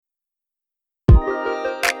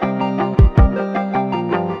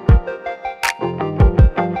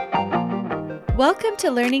Welcome to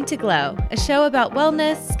Learning to Glow, a show about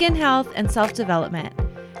wellness, skin health, and self-development.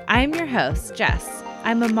 I'm your host, Jess.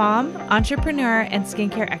 I'm a mom, entrepreneur, and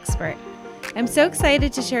skincare expert. I'm so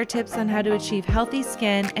excited to share tips on how to achieve healthy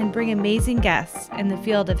skin and bring amazing guests in the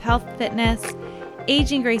field of health, fitness,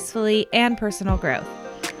 aging gracefully, and personal growth.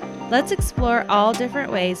 Let's explore all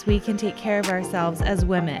different ways we can take care of ourselves as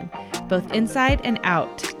women, both inside and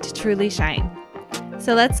out, to truly shine.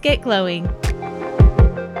 So let's get glowing.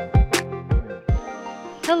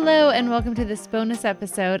 Hello, and welcome to this bonus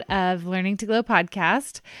episode of Learning to Glow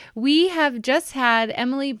podcast. We have just had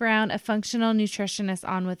Emily Brown, a functional nutritionist,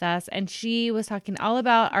 on with us, and she was talking all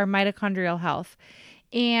about our mitochondrial health.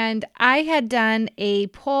 And I had done a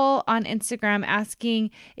poll on Instagram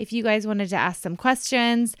asking if you guys wanted to ask some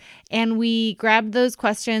questions, and we grabbed those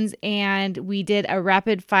questions and we did a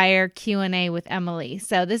rapid fire Q&A with Emily.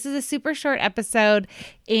 So this is a super short episode,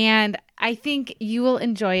 and I think you will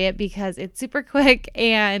enjoy it because it's super quick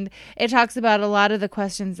and it talks about a lot of the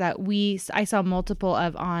questions that I saw multiple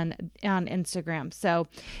of on Instagram. So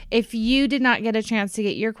if you did not get a chance to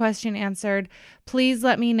get your question answered, please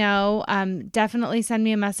let me know. Definitely send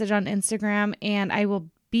me a message on Instagram and I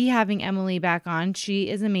will be having Emily back on. She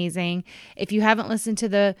is amazing. If you haven't listened to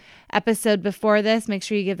the episode before this, make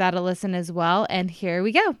sure you give that a listen as well. And here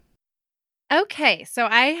we go. Okay, so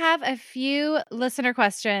I have a few listener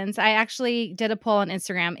questions. I actually did a poll on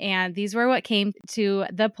Instagram, and these were what came to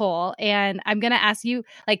the poll. And I'm going to ask you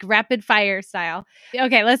like rapid fire style.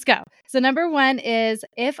 Okay, let's go. So number one is,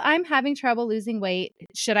 if I'm having trouble losing weight,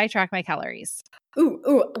 should I track my calories?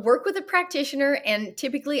 Work with a practitioner, and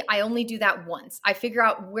typically I only do that once. I figure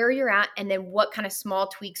out where you're at and then what kind of small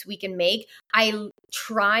tweaks we can make. I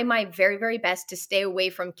try my very, very best to stay away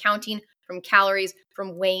from counting, from calories,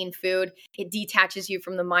 from weighing food. It detaches you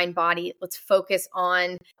from the mind body. Let's focus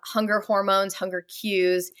on hunger hormones, hunger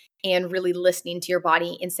cues, and really listening to your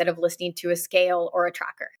body instead of listening to a scale or a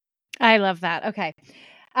tracker. I love that. Okay.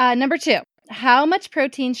 Number two, how much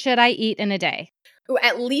protein should I eat in a day?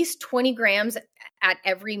 At least 20 grams at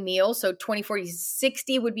every meal. So 20, 40,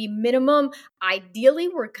 60 would be minimum. Ideally,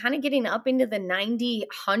 we're kind of getting up into the 90,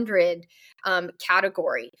 100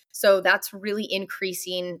 category. So that's really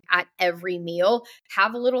increasing at every meal.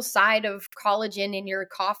 Have a little side of collagen in your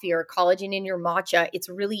coffee or collagen in your matcha. It's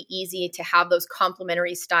really easy to have those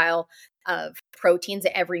complementary style of proteins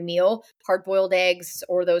at every meal. Hard-boiled eggs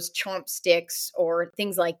or those chomp sticks or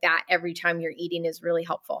things like that every time you're eating is really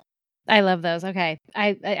helpful. I love those. Okay.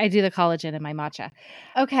 I do the collagen in my matcha.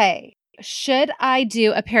 Okay. Should I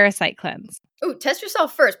do a Parasite cleanse? Test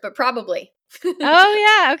yourself first, but probably.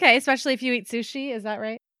 Oh, yeah. Okay. Especially if you eat sushi. Is that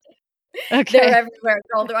right? Okay. They're everywhere.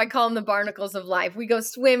 I call them the barnacles of life. We go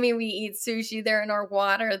swimming, we eat sushi, they're in our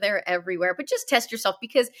water, they're everywhere. But just test yourself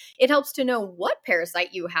because it helps to know what parasite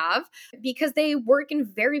you have because they work in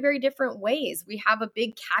very, very different ways. We have a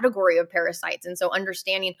big category of parasites. And so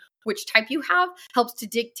understanding which type you have helps to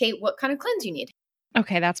dictate what kind of cleanse you need.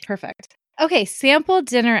 Okay, that's perfect. Okay, sample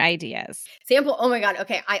dinner ideas. Oh my God.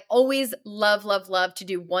 Okay. I always love to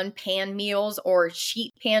do one pan meals or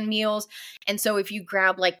sheet pan meals. And so if you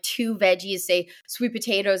grab like two veggies, say sweet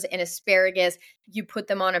potatoes and asparagus, you put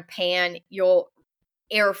them on a pan, you'll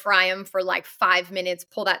air fry them for like 5 minutes,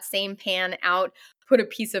 pull that same pan out, put a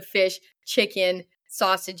piece of fish, chicken,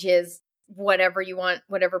 sausages, whatever you want,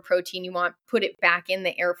 whatever protein you want, put it back in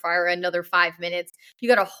the air fryer another 5 minutes. You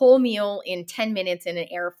got a whole meal in 10 minutes in an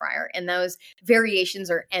air fryer. And those variations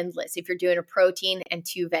are endless if you're doing a protein and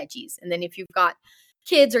two veggies. And then if you've got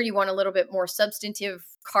kids or you want a little bit more substantive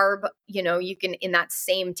carb, you can, in that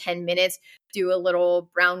same 10 minutes, do a little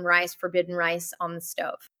brown rice, forbidden rice on the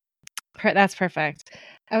stove. That's perfect.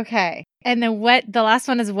 Okay. And then the last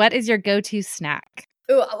one is, what is your go-to snack?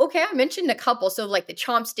 Okay, I mentioned a couple. So like the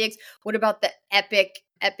chomp sticks, what about the epic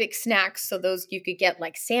snacks? So those you could get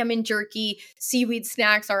like salmon jerky, seaweed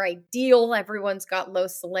snacks are ideal. Everyone's got low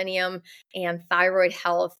selenium and thyroid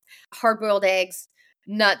health. Hard-boiled eggs,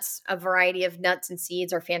 nuts, a variety of nuts and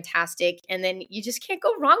seeds are fantastic. And then you just can't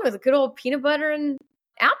go wrong with a good old peanut butter and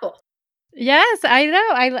apple. Yes, I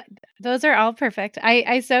know. Those are all perfect.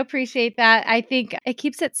 I so appreciate that. I think it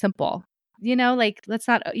keeps it simple. You don't need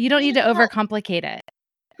to overcomplicate it.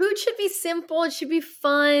 Food should be simple. It should be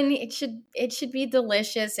fun. It should be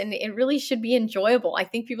delicious, and it really should be enjoyable. I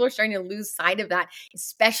think people are starting to lose sight of that,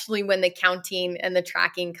 especially when the counting and the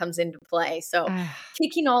tracking comes into play. So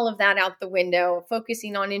kicking all of that out the window,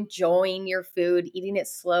 focusing on enjoying your food, eating it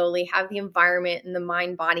slowly, have the environment and the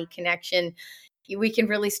mind-body connection, we can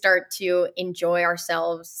really start to enjoy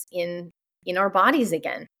ourselves in our bodies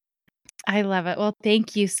again. I love it. Well,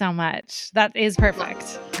 thank you so much. That is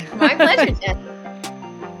perfect. My pleasure, Jen.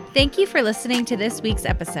 Thank you for listening to this week's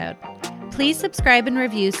episode. Please subscribe and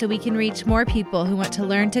review so we can reach more people who want to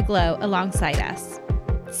learn to glow alongside us.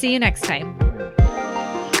 See you next time.